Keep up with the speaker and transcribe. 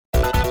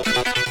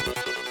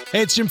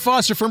Hey, it's Jim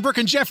Foster from Brooke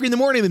and Jeffrey in the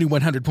morning, the new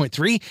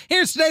 100.3.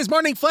 Here's today's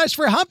morning flash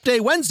for Hump Day,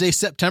 Wednesday,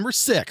 September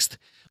 6th.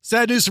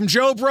 Sad news from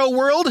Joe Bro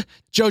World.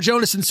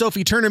 Jonas and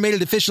Sophie Turner made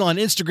it official on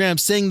Instagram,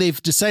 saying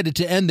they've decided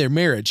to end their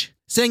marriage.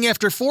 Saying,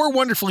 after 4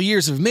 wonderful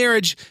years of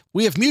marriage,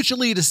 we have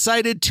mutually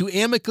decided to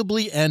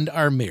amicably end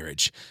our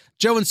marriage.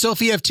 Joe and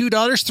Sophie have 2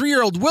 daughters,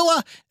 3-year-old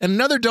Willa, and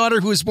another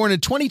daughter who was born in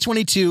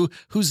 2022,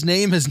 whose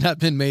name has not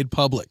been made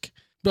public.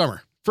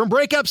 Bummer. From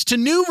breakups to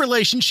new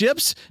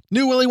relationships,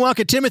 new Willy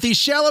Wonka Timothee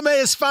Chalamet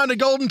has found a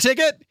golden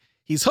ticket.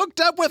 He's hooked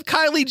up with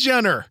Kylie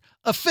Jenner.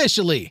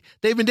 Officially.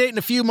 They've been dating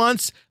a few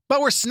months, but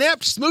were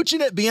snapped smooching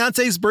at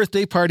Beyonce's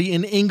birthday party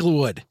in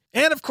Inglewood.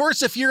 And of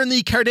course, if you're in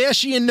the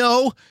Kardashian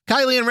know,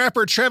 Kylie and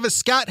rapper Travis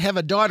Scott have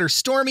a daughter,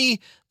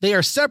 Stormy. They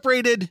are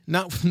separated,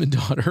 not from the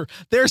daughter.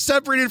 They're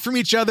separated from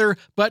each other,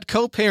 but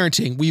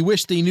co-parenting. We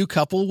wish the new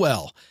couple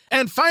well.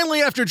 And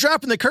finally, after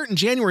dropping the curtain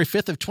January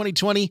 5th of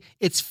 2020,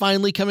 it's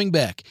finally coming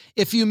back.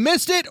 If you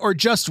missed it or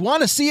just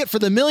want to see it for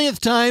the millionth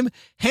time,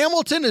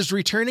 Hamilton is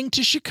returning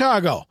to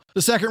Chicago.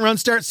 The second run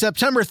starts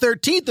September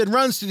 13th and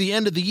runs through the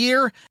end of the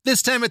year,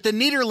 this time at the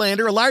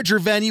Nederlander, a larger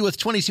venue with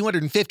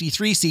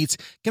 2,253 seats,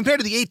 compared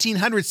to the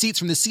 1,800 seats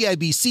from the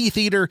CIBC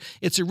Theater,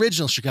 its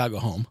original Chicago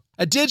home.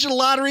 A digital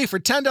lottery for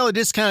 $10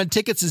 discounted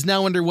tickets is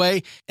now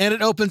underway, and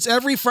it opens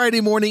every Friday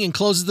morning and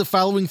closes the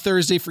following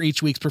Thursday for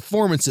each week's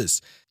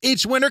performances.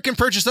 Each winner can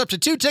purchase up to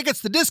 2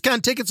 tickets. The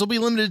discount tickets will be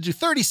limited to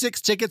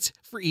 36 tickets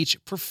for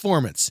each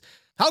performance.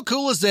 How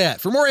cool is that?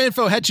 For more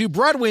info, head to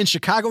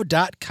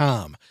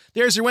BroadwayInChicago.com.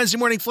 There's your Wednesday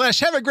morning flash.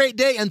 Have a great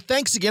day, and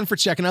thanks again for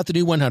checking out the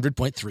new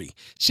 100.3.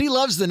 She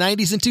loves the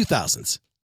 90s and 2000s.